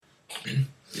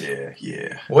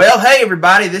Yeah. Well, hey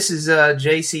everybody, this is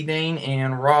JC Dean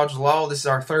and Raj Law. This is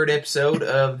our third episode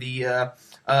of the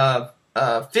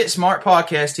Fit Smart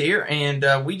podcast here,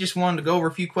 and we just wanted to go over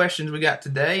a few questions we got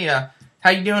today.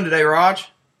 How you doing today,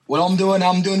 Raj? Well,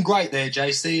 I'm doing great there,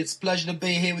 JC. It's a pleasure to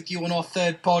be here with you on our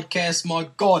third podcast. My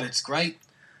God, it's great.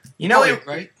 You know,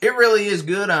 Great. It really is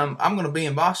good. I'm going to be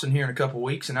in Boston here in a couple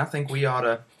weeks, and I think we ought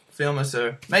to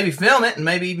maybe film it and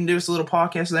maybe even do us a little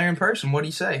podcast there in person. What do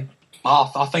you say?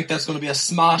 I think that's going to be a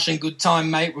smashing good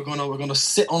time, mate. We're gonna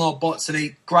sit on our butts and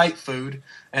eat great food,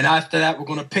 and after that, we're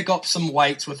going to pick up some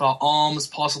weights with our arms,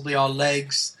 possibly our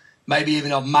legs, maybe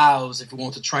even our mouths if we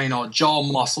want to train our jaw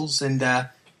muscles, and then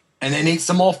eat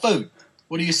some more food.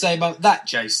 What do you say about that,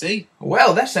 JC?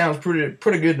 Well, that sounds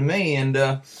pretty good to me, and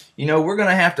we're going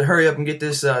to have to hurry up and get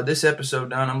this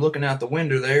episode done. I'm looking out the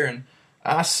window there, and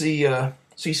I see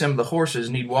some of the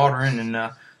horses need watering,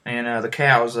 and the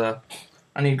cows.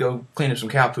 I need to go clean up some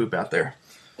cow poop out there.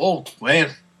 Oh, well,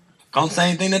 can't say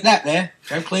anything to that there.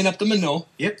 Go clean up the manure.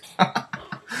 Yep. All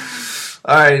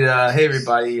right, hey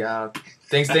everybody.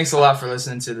 Thanks a lot for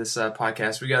listening to this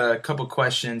podcast. We got a couple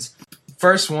questions.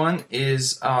 First one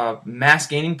is mass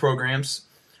gaining programs,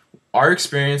 our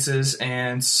experiences,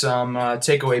 and some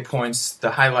takeaway points,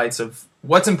 the highlights of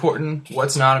what's important,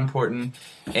 what's not important,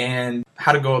 and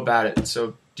how to go about it.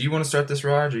 So do you want to start this,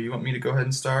 Raj, or you want me to go ahead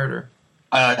and start? Or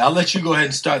I'll let you go ahead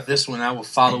and start this one. I will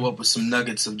follow up with some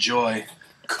nuggets of joy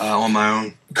on my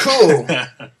own. Cool.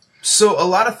 So a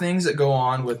lot of things that go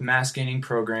on with mass gaining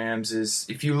programs is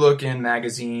if you look in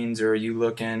magazines or you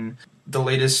look in the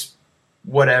latest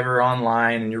whatever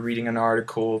online and you're reading an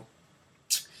article,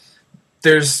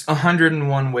 there's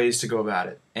 101 ways to go about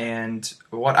it. And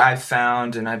what I've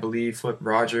found, and I believe what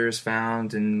Roger's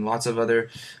found, and lots of other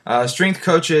strength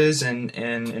coaches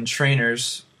and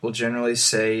trainers will generally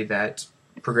say that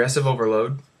progressive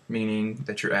overload, meaning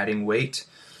that you're adding weight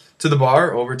to the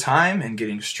bar over time and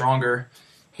getting stronger,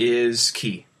 is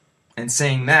key. And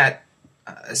saying that,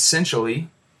 essentially,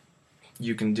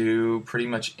 you can do pretty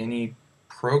much any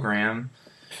program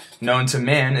known to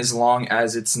man as long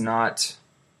as it's not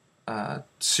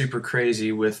super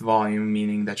crazy with volume,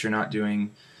 meaning that you're not doing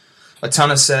a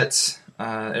ton of sets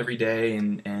every day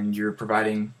and you're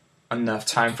providing enough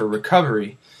time for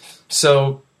recovery.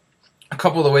 So a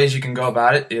couple of the ways you can go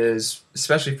about it is,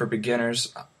 especially for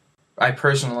beginners, I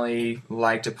personally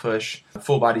like to push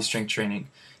full body strength training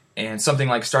and something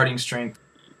like starting strength.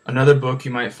 Another book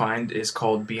you might find is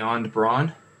called Beyond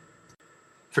Brawn.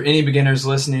 For any beginners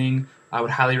listening, I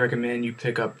would highly recommend you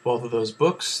pick up both of those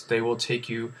books. They will take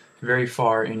you very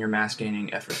far in your mass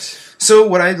gaining efforts. So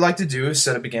what I'd like to do is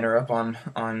set a beginner up on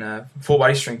full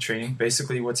body strength training.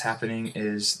 Basically what's happening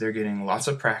is they're getting lots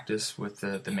of practice with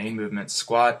the main movements: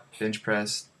 squat, bench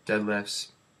press, deadlifts,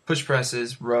 push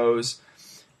presses, rows,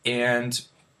 and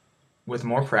with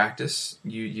more practice,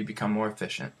 you become more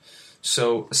efficient.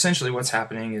 So essentially what's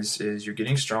happening is you're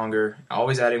getting stronger,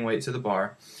 always adding weight to the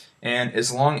bar, and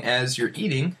as long as you're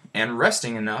eating and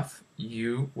resting enough,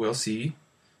 you will see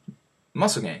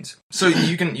muscle gains. So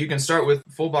you can start with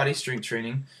full body strength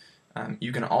training.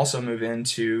 You can also move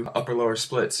into upper lower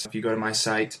splits. If you go to my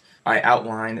site, I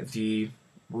outline the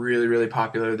really, really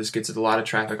popular, this gets a lot of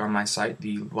traffic on my site,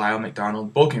 the Lyle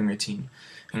McDonald bulking routine.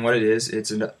 And what it is,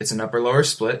 it's an upper lower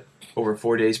split over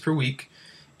 4 days per week,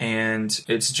 and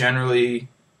it's generally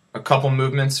a couple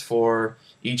movements for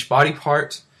each body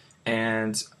part,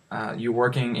 and you're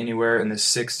working anywhere in the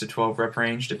 6 to 12 rep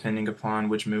range depending upon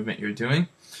which movement you're doing.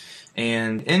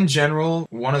 And in general,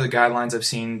 one of the guidelines I've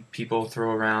seen people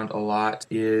throw around a lot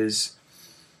is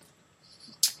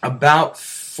about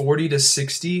 40 to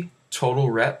 60 total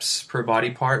reps per body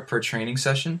part per training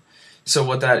session. So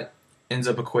what that ends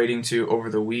up equating to over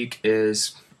the week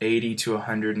is 80 to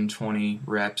 120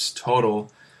 reps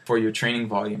total for your training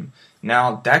volume.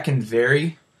 Now, that can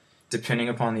vary depending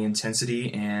upon the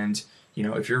intensity, and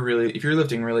if you're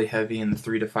lifting really heavy in the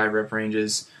 3 to 5 rep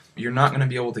ranges, you're not going to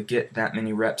be able to get that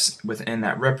many reps within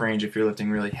that rep range if you're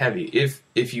lifting really heavy.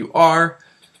 If you are,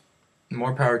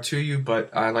 more power to you, but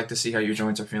I like to see how your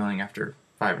joints are feeling after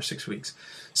 5 or 6 weeks.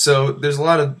 So there's a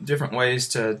lot of different ways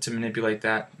to manipulate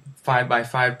that.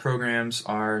 5x5 programs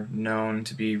are known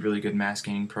to be really good mass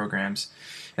gaining programs.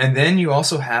 And then you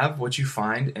also have what you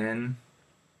find in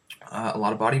a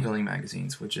lot of bodybuilding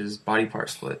magazines, which is body part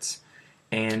splits.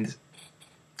 And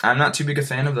I'm not too big a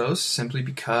fan of those simply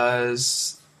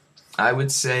because I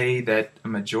would say that a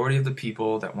majority of the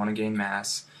people that want to gain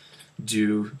mass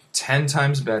do 10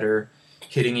 times better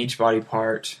hitting each body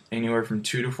part anywhere from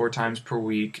 2 to 4 times per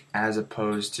week as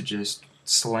opposed to just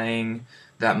slaying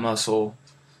that muscle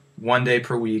one day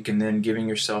per week and then giving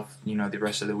yourself, the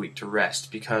rest of the week to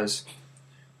rest, because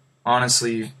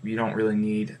honestly, you don't really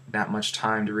need that much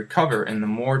time to recover. And the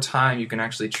more time you can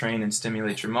actually train and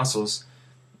stimulate your muscles,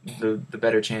 the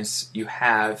better chance you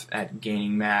have at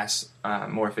gaining mass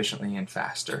more efficiently and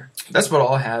faster. That's about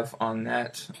all I have on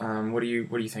that. What do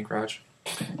you think, Raj?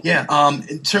 Yeah,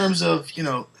 in terms of,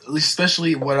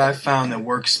 especially what I found that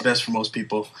works best for most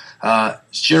people,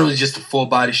 it's generally just a full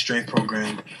body strength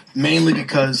program, mainly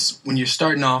because when you're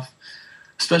starting off,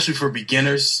 especially for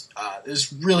beginners,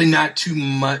 there's really not too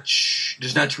much,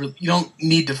 you don't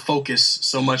need to focus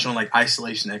so much on like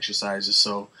isolation exercises.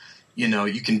 So,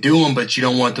 you can do them, but you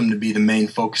don't want them to be the main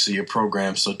focus of your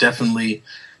program. So definitely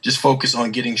just focus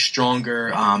on getting stronger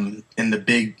in the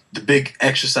big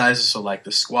exercises. So like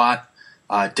the squat,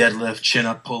 deadlift, chin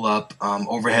up, pull up,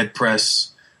 overhead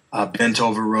press, bent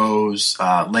over rows,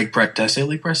 leg press. Did I say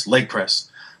leg press? Leg press.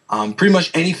 Pretty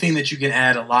much anything that you can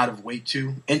add a lot of weight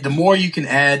to. And the more weight you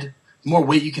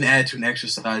can add to an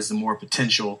exercise, the more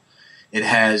potential it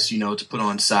has, to put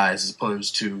on size, as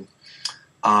opposed to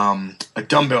a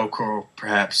dumbbell curl,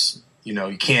 perhaps.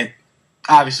 You can't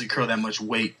obviously curl that much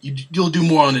weight. You'll do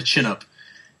more on a chin up.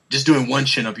 Just doing one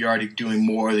chin up, you're already doing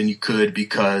more than you could,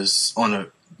 because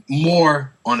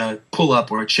more on a pull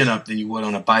up or a chin up than you would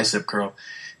on a bicep curl,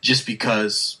 just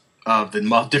because of the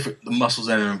muscles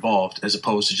that are involved, as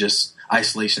opposed to just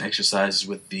isolation exercises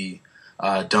with the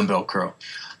dumbbell curl.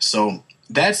 So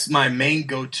that's my main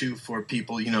go-to for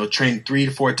people. Train 3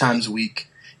 to 4 times a week,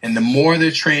 and the more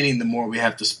they're training, the more we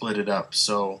have to split it up.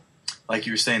 So, like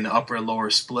you were saying, the upper and lower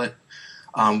split.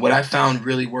 What I found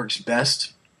really works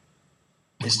best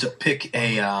is to pick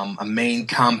a main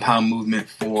compound movement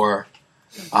for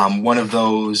one of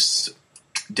those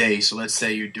days. So let's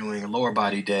say you're doing a lower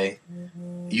body day.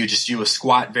 You just do a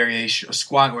squat or a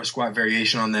squat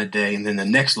variation on that day, and then the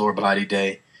next lower body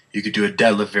day you could do a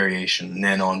deadlift variation. And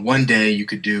then on one day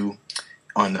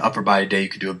on the upper body day you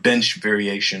could do a bench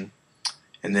variation,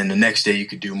 and then the next day you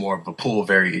could do more of a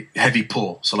very heavy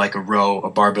pull. So like a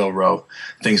barbell row,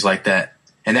 things like that.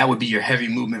 And that would be your heavy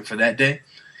movement for that day.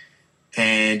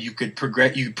 And you could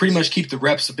pretty much keep the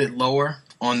reps a bit lower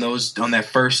on that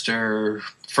first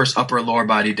upper or lower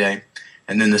body day,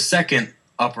 and then the second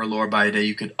upper or lower body day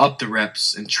you could up the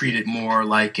reps and treat it more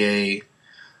like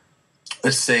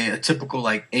let's say a typical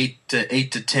like 8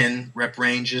 to 10 rep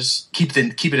ranges. Keep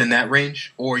it in that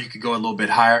range, or you could go a little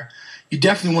bit higher. You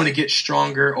definitely want to get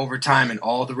stronger over time in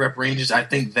all the rep ranges. I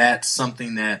think that's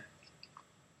something that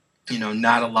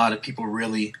not a lot of people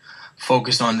really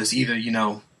focus on. This either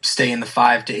stay in the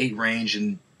 5 to 8 range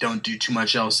and don't do too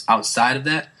much else outside of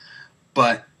that.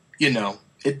 But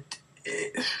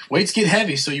weights get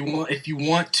heavy, so if you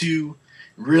want to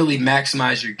really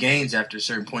maximize your gains after a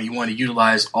certain point, you want to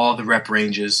utilize all the rep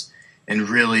ranges and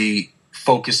really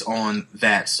focus on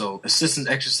that. So assistance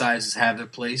exercises have their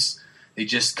place. They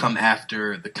just come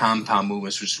after the compound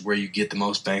movements, which is where you get the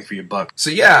most bang for your buck. So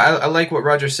yeah, I like what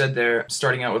Roger said there,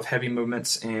 starting out with heavy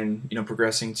movements and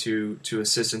progressing to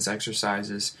assistance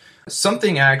exercises.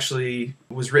 Something actually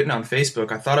was written on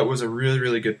Facebook. I thought it was a really,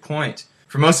 really good point.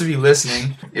 For most of you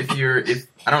listening, if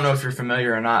I don't know if you're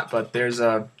familiar or not, but there's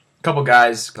a couple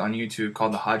guys on YouTube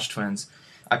called the Hodge Twins.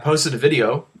 I posted a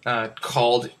video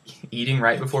called "Eating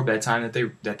Right Before Bedtime"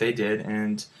 that they did,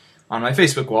 and on my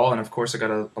Facebook wall, and of course I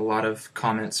got a lot of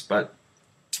comments, but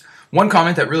one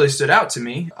comment that really stood out to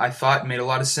me, I thought made a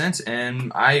lot of sense,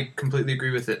 and I completely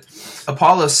agree with it.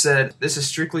 Apollos said, "This is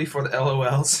strictly for the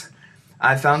LOLs.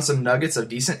 I found some nuggets of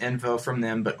decent info from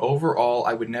them, but overall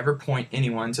I would never point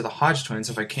anyone to the Hodge Twins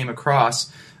if I came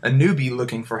across a newbie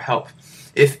looking for help.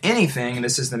 If anything, and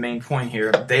this is the main point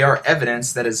here, they are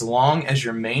evidence that as long as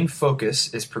your main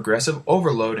focus is progressive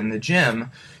overload in the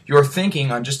gym, your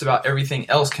thinking on just about everything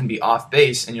else can be off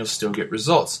base and you'll still get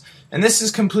results." And this is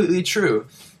completely true.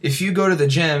 If you go to the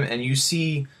gym and you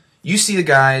see the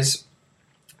guys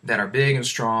that are big and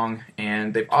strong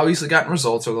and they've obviously gotten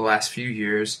results over the last few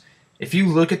years, if you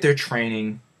look at their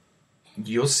training,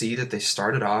 you'll see that they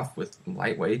started off with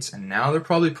light weights and now they're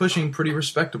probably pushing pretty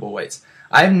respectable weights.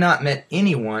 I have not met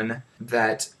anyone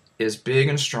that is big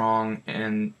and strong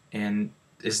and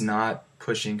is not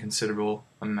pushing considerable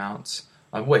amounts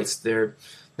of weights. They're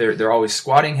always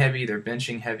squatting heavy, they're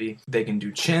benching heavy, they can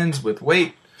do chins with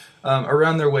weight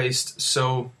around their waist.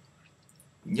 So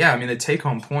yeah, I mean the take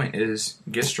home point is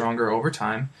get stronger over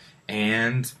time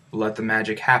and let the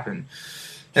magic happen.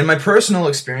 In my personal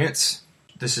experience,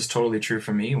 this is totally true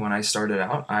for me. When I started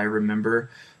out, I remember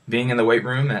being in the weight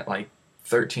room at like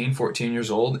 13, 14 years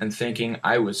old and thinking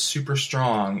I was super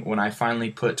strong when I finally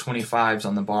put 25s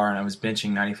on the bar and I was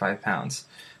benching 95 pounds.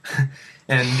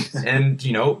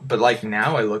 and but like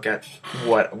now I look at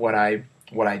what I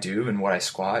do and what I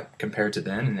squat compared to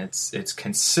then, and it's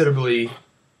considerably,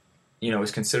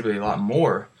 it's considerably a lot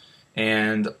more.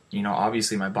 And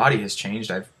obviously my body has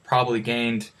changed. I've probably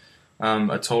gained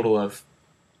a total of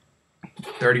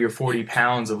 30 or 40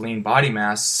 pounds of lean body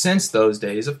mass since those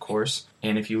days, of course.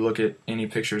 And if you look at any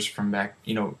pictures from back,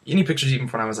 any pictures even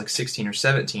from when I was like 16 or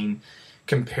 17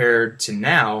 compared to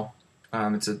now,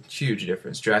 it's a huge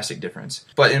difference, drastic difference.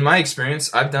 But in my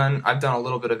experience, I've done a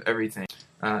little bit of everything.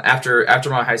 After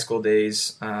my high school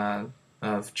days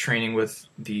of training with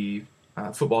the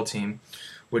football team,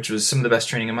 which was some of the best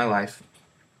training in my life,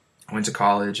 I went to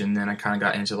college, and then I kind of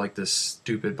got into like this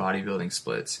stupid bodybuilding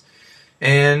splits.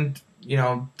 And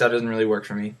that doesn't really work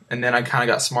for me. And then I kind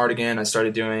of got smart again. I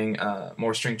started doing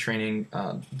more strength training,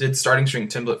 did starting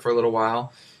strength template for a little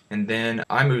while. And then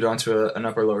I moved on to an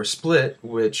upper-lower split,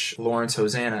 which Lawrence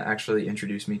Hosanna actually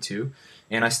introduced me to.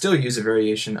 And I still use a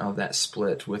variation of that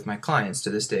split with my clients to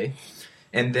this day.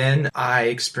 And then I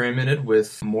experimented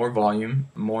with more volume,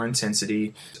 more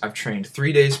intensity. I've trained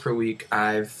 3 days per week.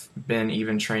 I've been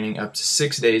even training up to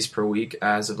 6 days per week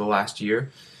as of the last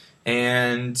year.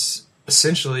 And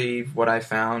essentially what I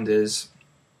found is,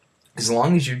 as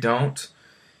long as you don't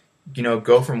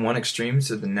go from one extreme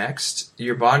to the next,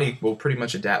 your body will pretty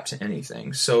much adapt to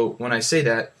anything. So when I say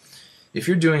that, if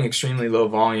you're doing extremely low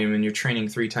volume and you're training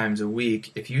 3 times a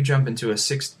week, if you jump into a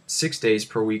six days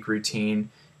per week routine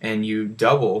and you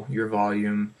double your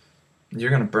volume, you're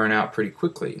going to burn out pretty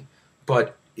quickly.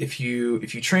 But if you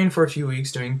train for a few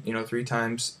weeks doing 3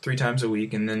 times a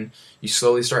week, and then you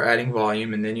slowly start adding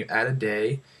volume, and then you add a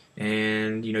day,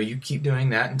 and you keep doing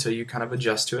that until you kind of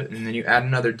adjust to it, and then you add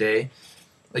another day,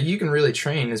 like, you can really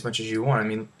train as much as you want. I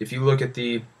mean, if you look at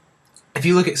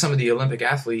some of the Olympic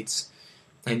athletes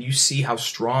and you see how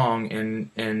strong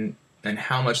and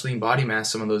how much lean body mass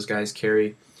some of those guys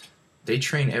carry, they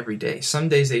train every day. Some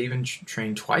days they even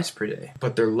train twice per day,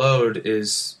 but their load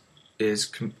is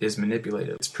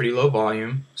manipulated. It's pretty low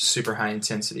volume, super high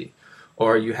intensity.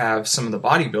 Or you have some of the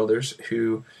bodybuilders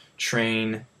who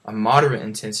train a moderate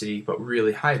intensity but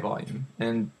really high volume.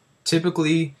 And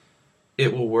typically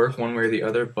it will work one way or the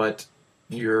other, but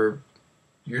you're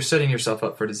setting yourself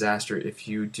up for disaster if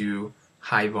you do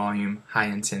high volume, high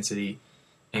intensity,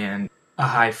 and a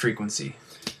high frequency.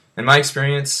 In my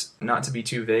experience, not to be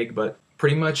too vague, but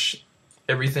pretty much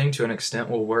everything to an extent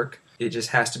will work. It just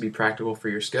has to be practical for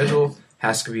your schedule,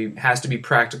 has to be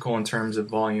practical in terms of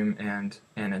volume and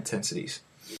intensities.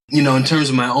 In terms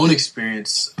of my own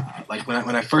experience, like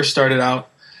when I first started out,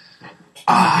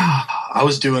 I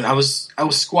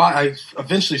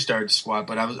eventually started to squat,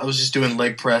 but I was just doing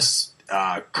leg press,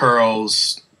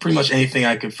 curls, pretty much anything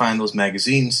I could find in those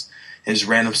magazines, and just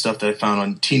random stuff that I found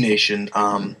on T Nation.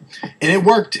 And it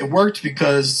worked. It worked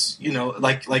because,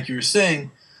 like you were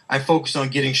saying, I focused on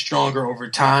getting stronger over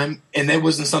time, and that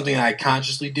wasn't something I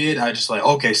consciously did. I just like,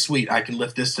 okay, sweet, I can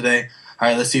lift this today. All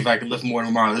right, let's see if I can lift more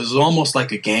tomorrow. This was almost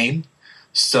like a game.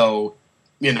 So,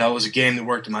 it was a game that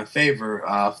worked in my favor,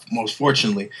 most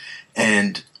fortunately.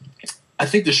 And I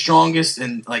think the strongest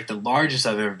and like the largest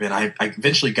I've ever been, I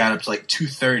eventually got up to like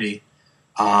 230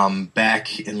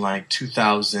 back in like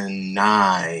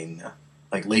 2009,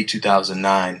 like late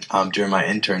 2009, during my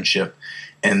internship.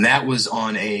 And that was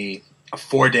on a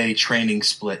 4-day training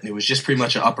split. And it was just pretty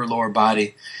much an upper lower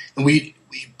body. And we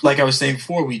like I was saying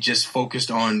before, we just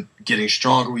focused on getting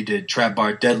stronger. We did trap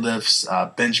bar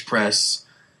deadlifts, bench press,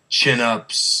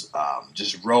 chin-ups,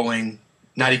 just rowing,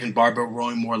 not even barbell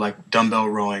rowing, more like dumbbell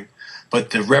rowing. But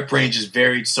the rep ranges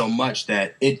varied so much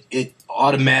that it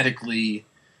automatically,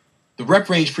 the rep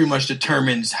range pretty much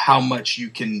determines how much you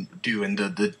can do and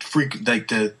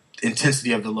the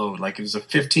intensity of the load. Like if it's a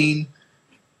 15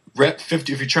 rep, if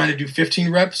you're trying to do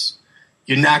 15 reps,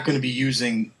 you're not going to be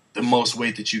using the most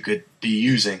weight that you could be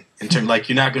using in terms, like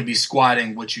you're not going to be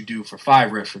squatting what you do for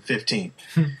 5 reps for 15.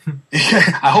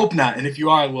 I hope not. And if you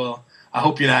are, well, I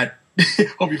hope you're not.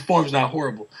 Hope your form's not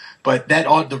horrible. But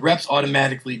the reps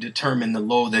automatically determine the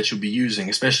load that you'll be using,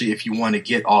 especially if you want to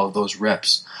get all of those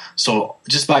reps. So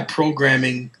just by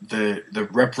programming the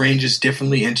rep ranges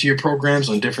differently into your programs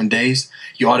on different days,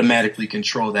 you automatically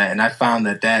control that. And I found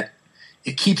that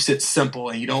it keeps it simple,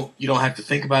 and you don't have to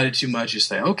think about it too much. You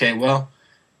say, okay, well,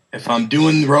 if I'm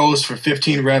doing rows for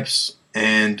 15 reps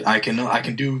and I can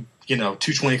do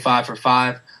 225 for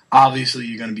 5, obviously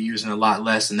you're going to be using a lot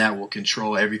less, and that will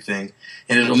control everything.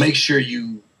 And it'll make sure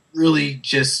you really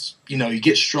just you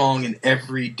get strong in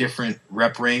every different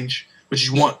rep range, which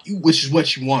is what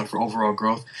you want for overall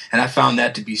growth. And I found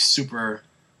that to be super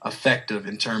effective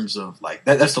in terms of like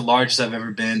that's the largest I've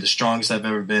ever been, the strongest I've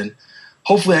ever been.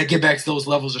 hopefully I get back to those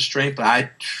levels of strength. But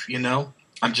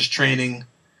I'm just training,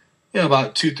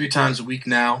 about 2-3 times a week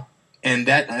now. And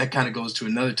that kind of goes to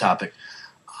another topic.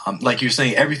 Like you're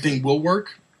saying, everything will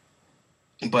work,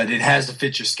 but it has to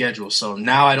fit your schedule. So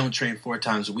now I don't train 4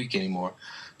 times a week anymore.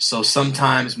 So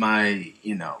sometimes my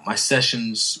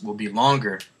sessions will be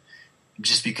longer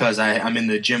just because I'm in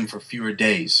the gym for fewer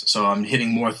days. So I'm hitting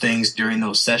more things during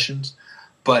those sessions,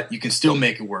 but you can still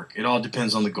make it work. It all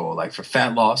depends on the goal. Like for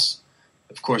fat loss,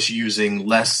 of course, you're using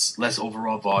less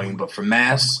overall volume, but for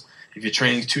mass, if you're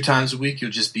training 2 times a week, you'll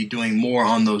just be doing more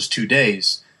on those 2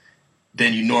 days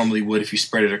than you normally would if you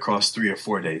spread it across 3 or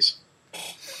 4 days.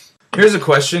 Here's a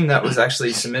question that was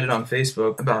actually submitted on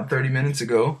Facebook about 30 minutes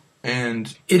ago,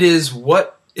 and it is,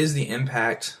 what is the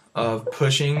impact of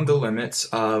pushing the limits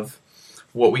of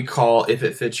what we call if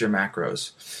it fits your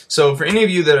macros? So for any of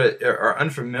you that are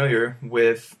unfamiliar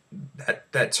with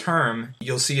that term,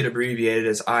 you'll see it abbreviated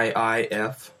as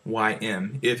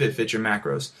IIFYM, if it fits your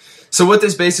macros. So what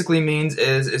this basically means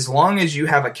is, as long as you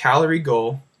have a calorie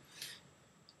goal,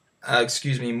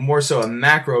 more so a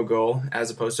macro goal as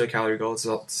opposed to a calorie goal, it's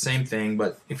the same thing,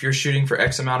 but if you're shooting for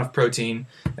X amount of protein,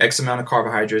 X amount of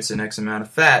carbohydrates, and X amount of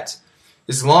fat,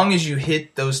 as long as you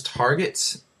hit those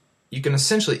targets, you can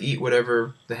essentially eat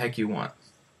whatever the heck you want.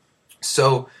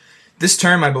 So this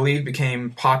term, I believe,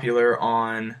 became popular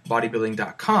on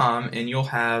bodybuilding.com, and you'll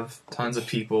have tons of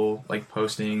people like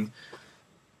posting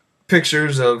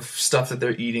pictures of stuff that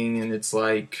they're eating, and it's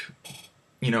like,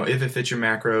 if it fits your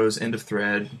macros, end of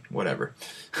thread, whatever.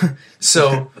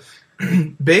 So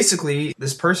basically,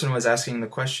 this person was asking the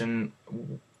question,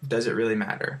 does it really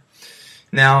matter?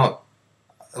 Now,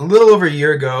 a little over a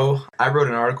year ago, I wrote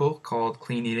an article called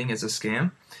Clean Eating is a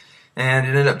Scam, and it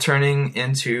ended up turning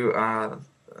into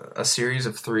a series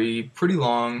of 3 pretty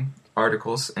long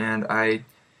articles, and I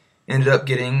ended up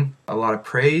getting a lot of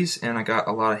praise, and I got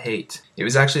a lot of hate. It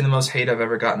was actually the most hate I've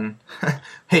ever gotten,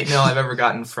 hate mail I've ever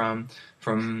gotten from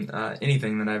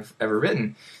anything that I've ever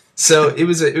written. So it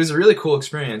was a really cool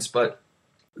experience, but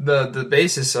the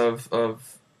basis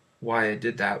of why I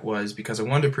did that was because I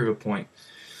wanted to prove a point.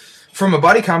 From a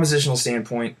body compositional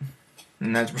standpoint,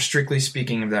 and that's strictly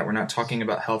speaking of that, we're not talking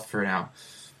about health for now.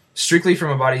 Strictly from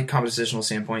a body compositional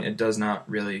standpoint, it does not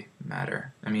really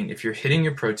matter. I mean, if you're hitting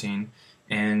your protein,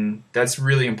 and that's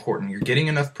really important, you're getting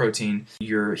enough protein,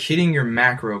 you're hitting your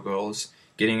macro goals,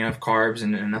 getting enough carbs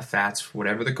and enough fats,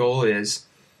 whatever the goal is,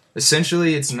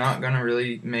 essentially it's not going to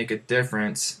really make a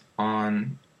difference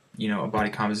on, a body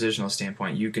compositional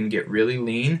standpoint. You can get really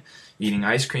lean, eating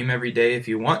ice cream every day if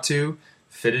you want to,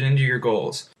 fit it into your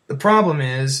goals. The problem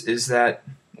is that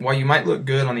while you might look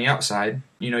good on the outside,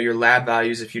 your lab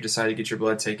values, if you decide to get your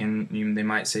blood taken, they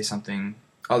might say something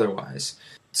otherwise.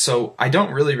 So I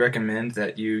don't really recommend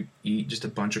that you eat just a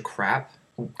bunch of crap.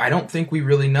 I don't think we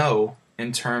really know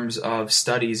in terms of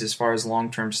studies, as far as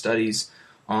long-term studies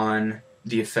on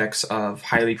the effects of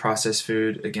highly processed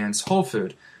food against whole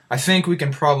food. I think we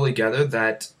can probably gather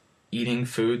that eating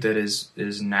food that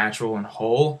is natural and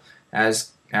whole,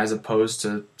 as opposed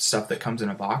to stuff that comes in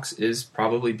a box, is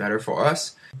probably better for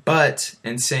us. But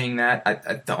in saying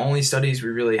that, the only studies we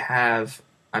really have,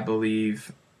 I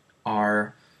believe,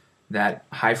 are that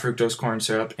high fructose corn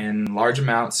syrup in large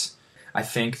amounts. I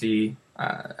think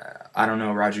I don't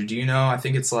know, Roger, do you know? I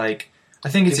think it's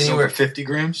anywhere over 50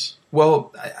 grams.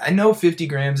 Well, I know 50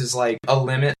 grams is like a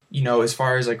limit, as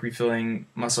far as like refilling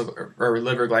muscle or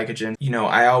liver glycogen.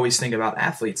 I always think about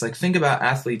athletes. Like, think about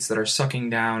athletes that are sucking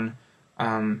down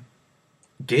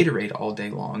Gatorade all day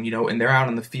long, and they're out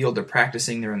on the field, they're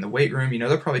practicing, they're in the weight room,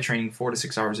 they're probably training 4 to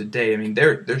 6 hours a day. I mean,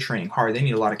 they're training hard. They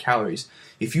need a lot of calories.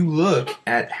 If you look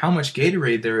at how much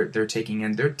Gatorade they're taking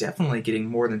in, they're definitely getting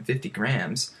more than 50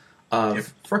 grams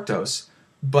of fructose.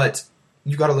 But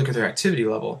you got to look at their activity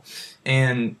level.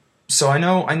 And so I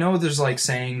know there's like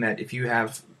saying that if you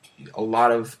have a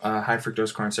lot of high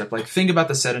fructose corn syrup, like think about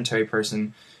the sedentary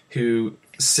person who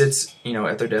sits,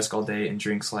 at their desk all day and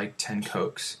drinks like 10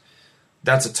 Cokes.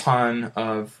 That's a ton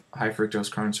of high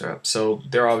fructose corn syrup, so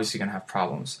they're obviously going to have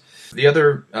problems. The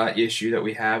other issue that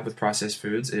we have with processed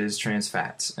foods is trans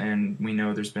fats, and we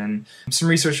know there's been some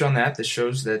research on that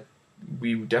shows that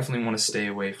we definitely want to stay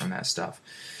away from that stuff.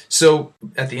 So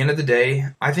at the end of the day,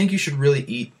 I think you should really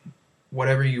eat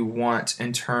whatever you want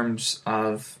in terms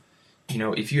of,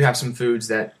 if you have some foods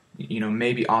that,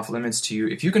 may be off limits to you,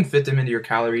 if you can fit them into your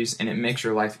calories and it makes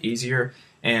your life easier,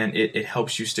 and it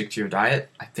helps you stick to your diet,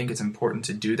 I think it's important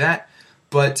to do that.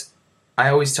 But I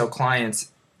always tell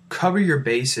clients, cover your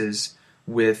bases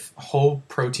with whole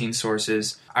protein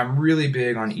sources. I'm really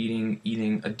big on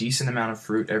eating a decent amount of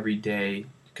fruit every day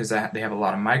because they have a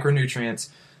lot of micronutrients.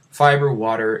 fiber,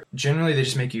 water. Generally, they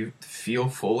just make you feel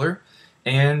fuller.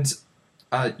 And,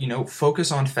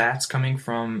 focus on fats coming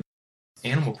from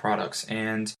animal products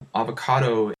and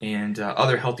avocado and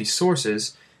other healthy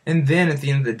sources. And then at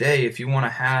the end of the day, if you want to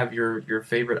have your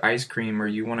favorite ice cream or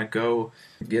you want to go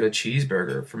get a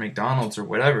cheeseburger for McDonald's or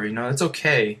whatever, it's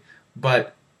okay.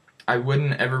 But I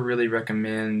wouldn't ever really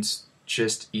recommend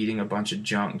just eating a bunch of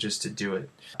junk just to do it.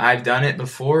 I've done it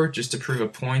before just to prove a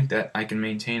point that I can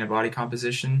maintain a body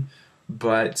composition,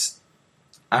 but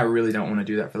I really don't want to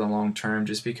do that for the long term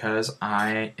just because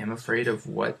I am afraid of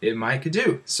what it might could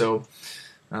do. So,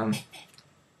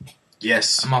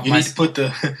 yes, you need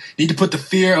to put the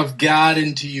fear of God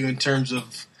into you in terms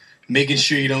of making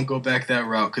sure you don't go back that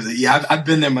route. Because I've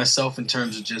been there myself in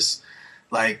terms of just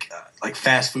like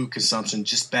fast food consumption.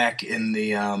 Just back in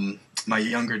the my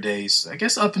younger days, I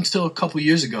guess up until a couple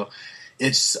years ago,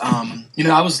 it's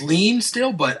I was lean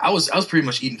still, but I was pretty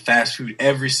much eating fast food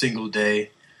every single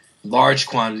day. Large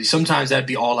quantities. Sometimes that'd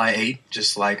be all I ate.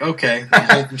 Just like, okay, I'm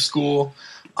home from school,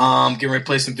 getting ready to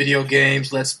play some video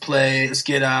games. Let's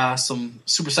get some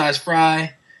supersized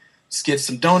fry. Let's get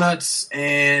some donuts,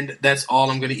 and that's all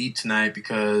I'm going to eat tonight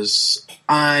because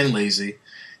I'm lazy.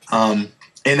 And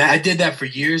I did that for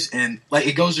years, and like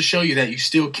it goes to show you that you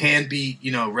still can be,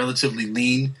 relatively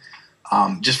lean,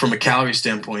 just from a calorie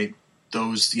standpoint.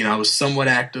 I was somewhat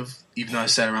active, even though I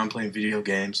sat around playing video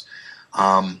games.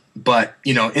 But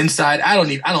inside, I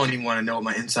don't even want to know what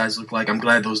my insides look like. I'm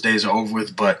glad those days are over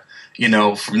with. But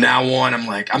from now on, I'm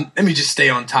like, let me just stay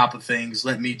on top of things.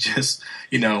 Let me just,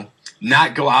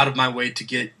 not go out of my way to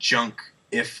get junk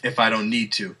if I don't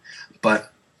need to.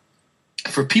 But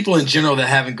for people in general that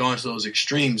haven't gone to those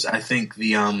extremes, I think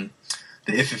the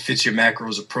if it fits your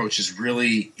macros approach is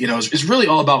really, it's really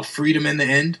all about freedom in the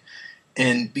end.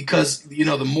 And because,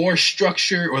 the more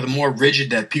structure or the more rigid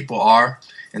that people are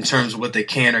in terms of what they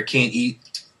can or can't eat,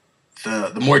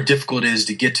 the more difficult it is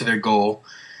to get to their goal.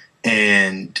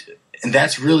 And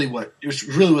that's really what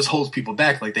holds people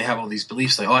back. Like they have all these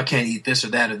beliefs like, oh, I can't eat this or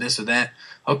that or this or that.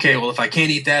 Okay, well, if I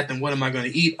can't eat that, then what am I going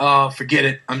to eat? Oh, forget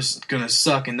it. I'm just going to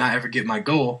suck and not ever get my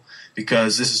goal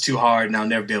because this is too hard and I'll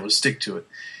never be able to stick to it.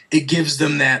 It gives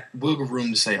them that wiggle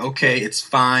room to say, okay, it's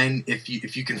fine. If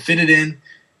you can fit it in,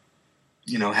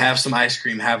 have some ice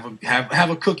cream, have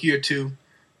a cookie or two,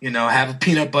 have a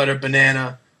peanut butter,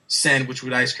 banana sandwich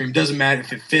with ice cream. Doesn't matter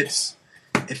if it fits.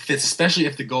 It fits, especially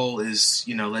if the goal is,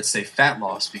 let's say fat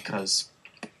loss, because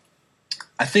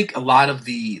I think a lot of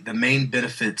the main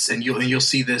benefits, and you'll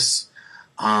see this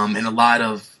in a lot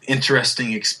of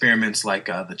interesting experiments like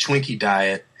the Twinkie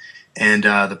diet and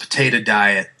the potato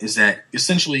diet, is that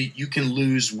essentially you can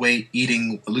lose weight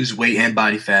and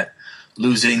body fat,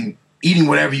 eating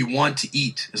whatever you want to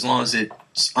eat as long as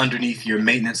it's underneath your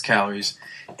maintenance calories,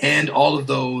 and all of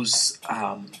those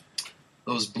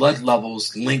blood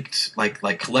levels linked like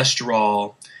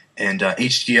cholesterol and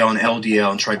HDL and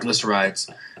LDL and triglycerides,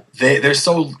 they're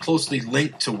so closely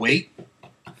linked to weight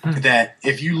that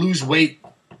if you lose weight,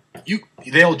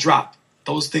 they'll drop.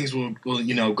 Those things will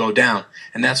go down,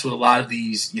 and that's what a lot of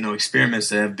these experiments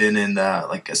that have been in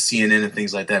like a CNN and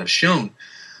things like that have shown.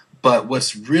 But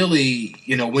what's really,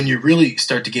 when you really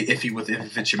start to get iffy with if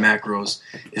it fits your macros,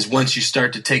 is once you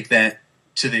start to take that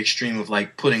to the extreme of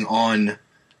like putting on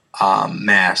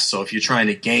mass. So if you're trying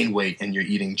to gain weight and you're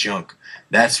eating junk,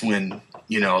 that's when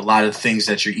a lot of things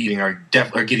that you're eating are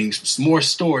getting more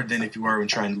stored than if you were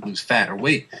trying to lose fat or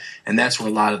weight, and that's where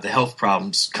a lot of the health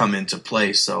problems come into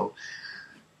play. So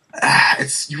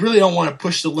you really don't want to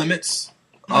push the limits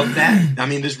of that. I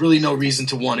mean, there's really no reason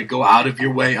to want to go out of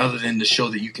your way other than to show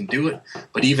that you can do it.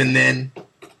 But even then,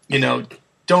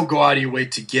 don't go out of your way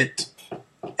to get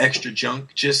extra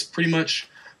junk. Just pretty much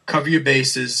cover your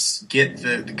bases, get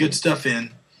the good stuff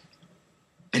in.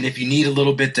 And if you need a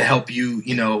little bit to help you,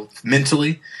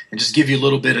 mentally, and just give you a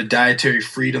little bit of dietary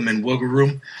freedom and wiggle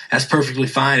room, that's perfectly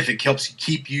fine if it helps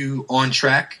keep you on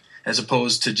track as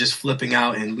opposed to just flipping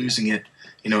out and losing it,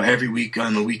 every week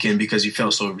on the weekend because you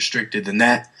felt so restricted. Then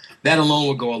that alone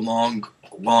will go a long,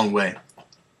 long way.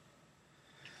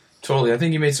 Totally. I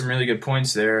think you made some really good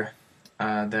points there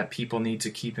that people need to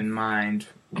keep in mind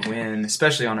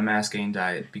especially on a mass gain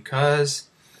diet, because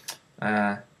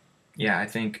I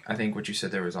think what you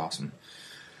said there was awesome.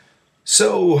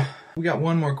 So we got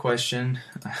one more question.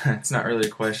 It's not really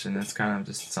a question. It's kind of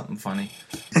just something funny.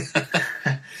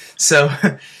 So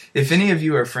if any of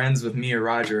you are friends with me or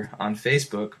Roger on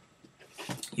Facebook,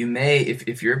 you may,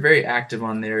 if you're very active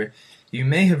on there, you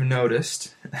may have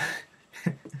noticed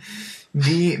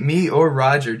me or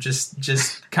Roger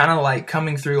just kind of like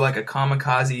coming through like a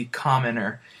kamikaze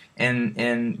commenter,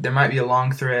 and there might be a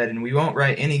long thread, and we won't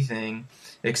write anything,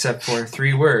 except for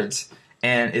 3 words,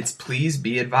 and it's please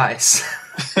be advice.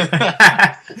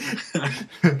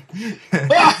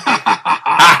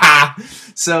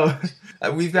 So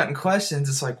we've gotten questions.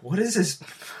 It's like, what is this?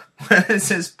 What is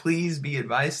this please be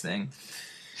advice thing?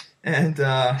 And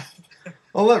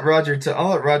I'll let Roger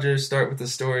start with the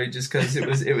story, just because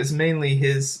it was mainly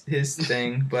his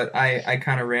thing, but I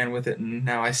kind of ran with it, and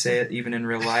now I say it even in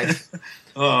real life.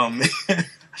 Oh man!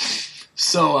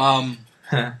 So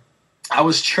I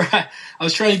was trying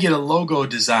to get a logo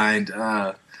designed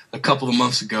a couple of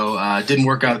months ago. It didn't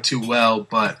work out too well,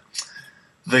 but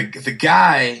the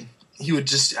guy, he would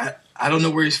just I don't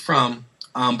know where he's from,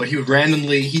 but he would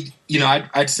randomly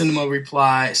I'd send him a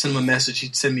reply, send him a message,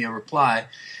 he'd send me a reply.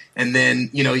 And then,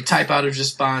 he'd type out his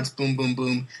response, boom, boom,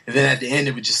 boom. And then at the end,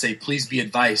 it would just say, please be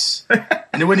advice.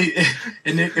 And it wouldn't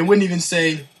even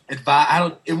say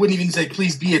advice. It wouldn't even say,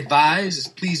 please be advised. It's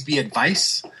please be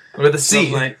advice. With a C.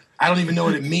 So like, I don't even know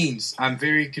what it means. I'm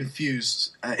very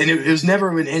confused. And it was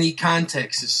never in any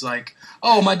context. It's like,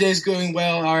 oh, my day's going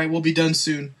well. All right, we'll be done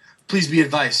soon. Please be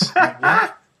advice. Like,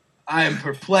 what? I am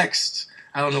perplexed.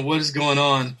 I don't know what is going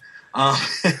on.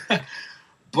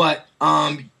 But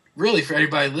really, for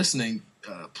everybody listening,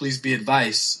 please be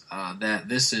advice that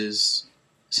this is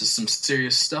some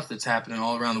serious stuff that's happening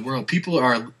all around the world. People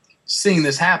are seeing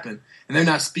this happen, and they're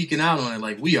not speaking out on it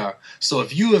like we are. So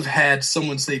if you have had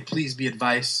someone say, please be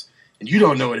advice, and you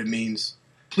don't know what it means,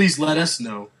 please let us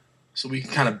know so we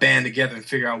can kind of band together and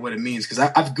figure out what it means. Because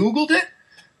I've Googled it,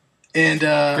 and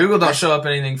Google don't show up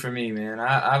anything for me, man.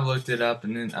 I've looked it up,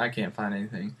 and then I can't find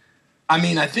anything. I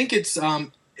mean, I think it's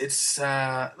here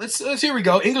we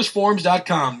go.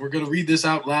 EnglishForums.com. We're going to read this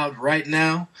out loud right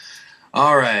now.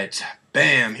 All right.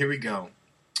 Bam. Here we go.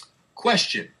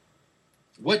 Question.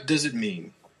 What does it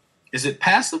mean? Is it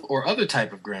passive or other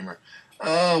type of grammar?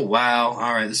 Oh, wow.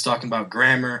 All right. This is talking about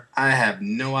grammar. I have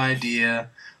no idea.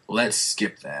 Let's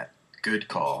skip that. Good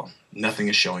call. Nothing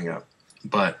is showing up.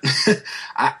 But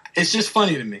it's just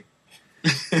funny to me.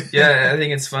 Yeah, I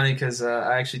think it's funny because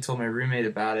I actually told my roommate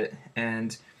about it,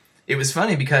 and it was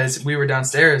funny because we were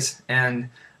downstairs, and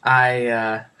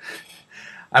I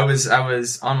was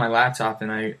on my laptop,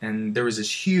 and there was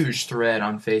this huge thread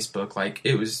on Facebook. Like,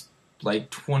 it was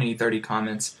like 20, 30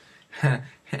 comments,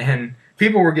 and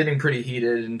people were getting pretty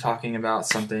heated and talking about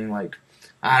something like,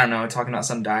 I don't know, talking about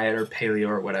some diet or paleo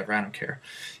or whatever. I don't care.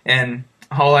 And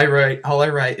all I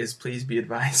write is please be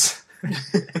advice.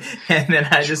 And then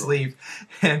I just leave,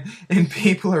 and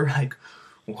people are like,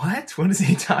 what is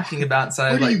he talking about?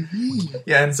 So what do you mean?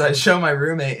 Yeah, and so I show my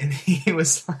roommate, and he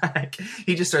was like,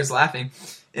 he just starts laughing,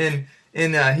 and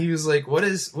he was like, what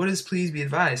is please be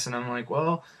advice? And I'm like,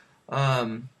 well,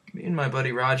 me and my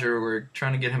buddy Roger were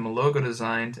trying to get him a logo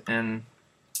designed, and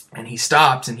he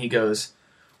stopped, and he goes,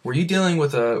 were you dealing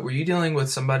with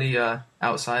somebody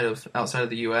outside of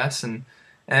the U.S.?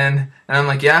 And I'm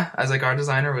like, yeah. I was like, our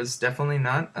designer was definitely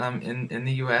not in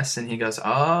the U.S. And he goes,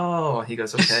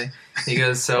 okay. He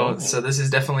goes, so this is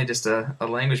definitely just a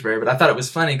language barrier. But I thought it was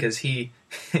funny because he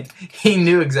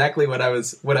knew exactly what I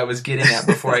was getting at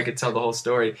before I could tell the whole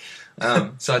story.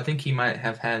 So I think he might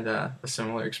have had a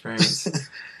similar experience.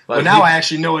 Well, now I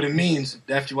actually know what it means.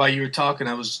 After while you were talking,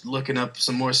 I was looking up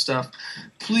some more stuff.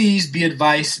 Please be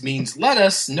advice means let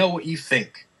us know what you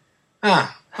think.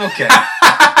 Okay.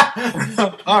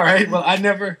 All right. Well, I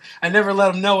never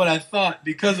let them know what I thought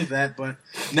because of that. But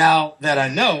now that I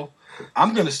know,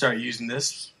 I'm going to start using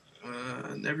this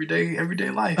in everyday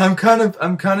life. I'm kind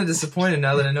of disappointed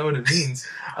now that I know what it means.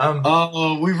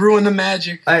 We ruined the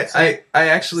magic. I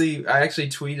actually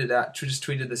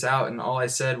tweeted this out, and all I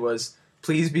said was,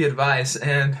 please be advice.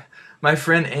 And my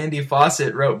friend Andy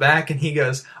Fawcett wrote back, and he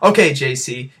goes, okay,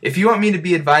 JC, if you want me to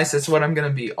be advice, that's what I'm going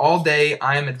to be. All day,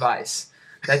 I am advice.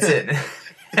 That's it.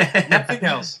 Nothing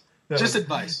else. No, just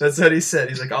advice. That's what he said.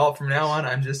 He's like, from now on,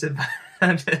 I'm just advice.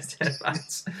 I'm just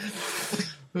advice.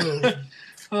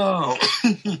 Oh.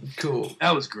 Cool.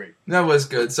 That was great. That was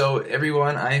good. So,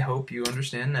 everyone, I hope you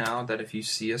understand now that if you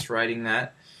see us writing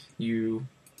that, you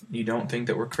don't think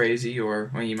that we're crazy, or,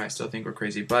 well, you might still think we're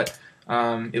crazy, but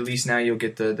at least now you'll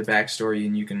get the backstory,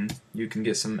 and you can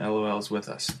get some LOLs with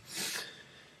us.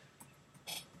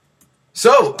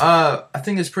 So, I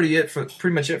think that's pretty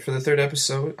much it for the third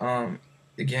episode.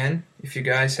 Again, if you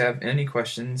guys have any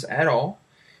questions at all,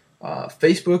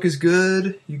 Facebook is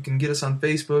good. You can get us on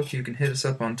Facebook. You can hit us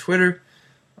up on Twitter.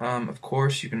 Of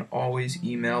course, you can always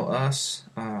email us.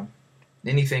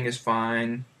 Anything is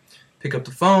fine. Pick up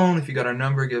the phone. If you got our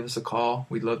number, give us a call.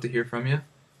 We'd love to hear from you.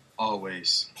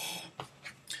 Always.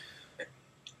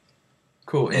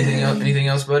 Cool. Anything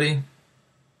else, buddy?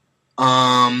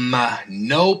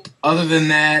 Nope. Other than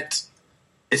that,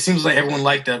 it seems like everyone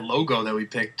liked that logo that we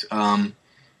picked. Is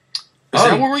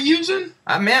that what we're using?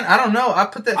 Man, I don't know. I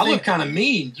put that. I look kind of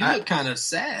mean. You look kind of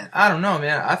sad. I don't know,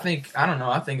 man. I don't know.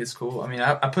 I think it's cool. I mean,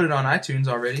 I put it on iTunes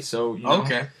already, so you know.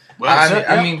 Okay. Well,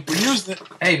 I mean, we used it.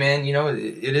 Hey, man, you know,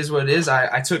 it is what it is.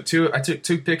 I took two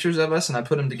pictures of us and I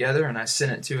put them together and I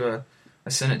sent it to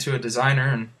a designer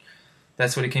and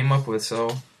that's what he came up with.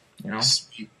 So, you know,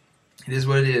 Sweet. It is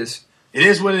what it is. It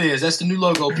is what it is. That's the new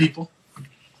logo, people.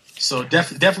 So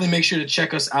definitely make sure to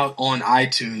check us out on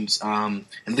iTunes and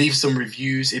leave some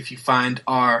reviews if you find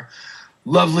our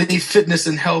lovely fitness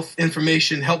and health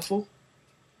information helpful.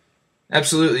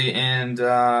 Absolutely, and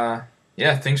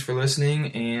yeah, thanks for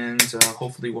listening, and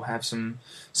hopefully we'll have some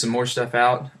more stuff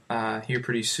out here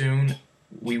pretty soon.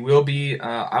 I will be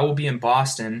in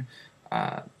Boston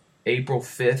April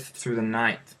 5th through the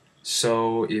 9th.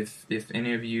 So if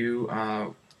any of you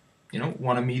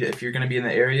want to meet, if you're going to be in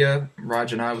the area,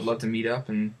 Raj and I would love to meet up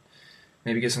and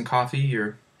maybe get some coffee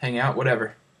or hang out,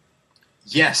 whatever.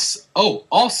 Yes. Oh,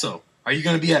 also, are you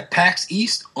going to be at PAX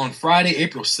East on Friday,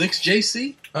 April 6th,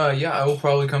 JC? Yeah, I will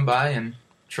probably come by and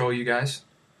troll you guys.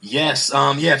 Yes.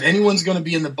 If anyone's going to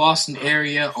be in the Boston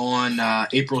area on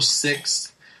April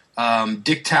 6th,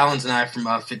 Dick Talons and I from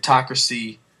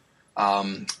Fitocracy.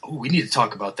 We need to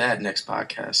talk about that next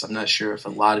podcast. I'm not sure if a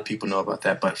lot of people know about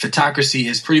that, but Fitocracy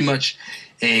is pretty much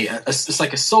it's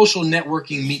like a social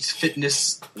networking meets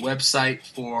fitness website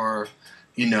for,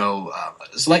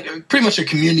 it's like pretty much a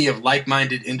community of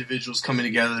like-minded individuals coming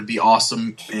together to be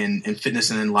awesome in fitness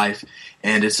and in life.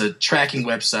 And it's a tracking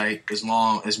website as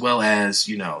well as,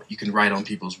 you can write on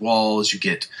people's walls, you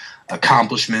get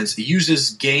accomplishments. It uses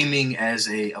gaming as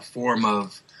a form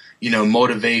of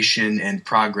motivation and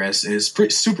progress. Is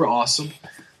super awesome.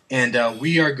 And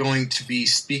we are going to be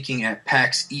speaking at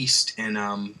PAX East in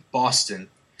Boston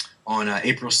on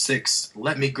April 6th.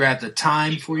 Let me grab the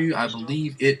time for you. I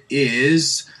believe it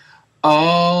is,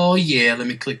 let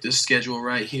me click this schedule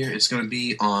right here. It's going to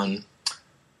be on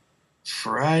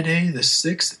Friday the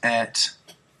 6th at,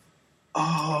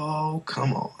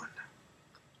 come on.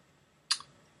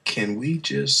 Can we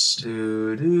just...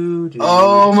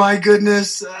 Oh, my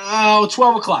goodness.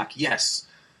 12 o'clock. Yes.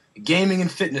 Gaming and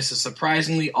fitness, a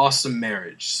surprisingly awesome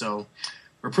marriage. So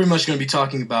we're pretty much going to be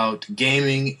talking about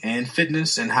gaming and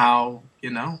fitness and how,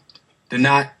 they're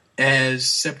not as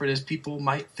separate as people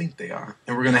might think they are.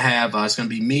 And we're going to have, it's going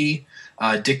to be me,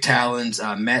 Dick Talons,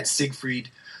 Matt Siegfried,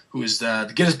 who is the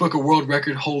Guinness Book of World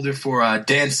Record holder for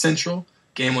Dance Central,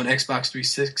 game on Xbox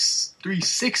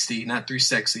 360, not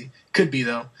 360. Could be,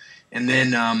 though. And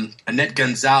then Annette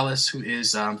Gonzalez, who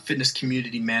is fitness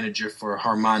community manager for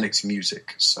Harmonix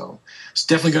Music. So it's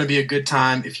definitely going to be a good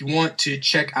time. If you want to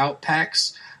check out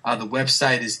PAX, the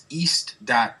website is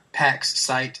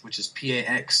east.paxsite, which is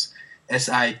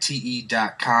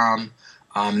PAXSITE.com.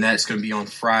 That's going to be on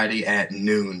Friday at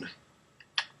noon.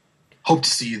 Hope to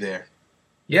see you there.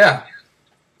 Yeah.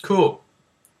 Cool.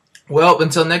 Well,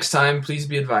 until next time, please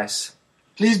be advised.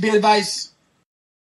 Please be advised.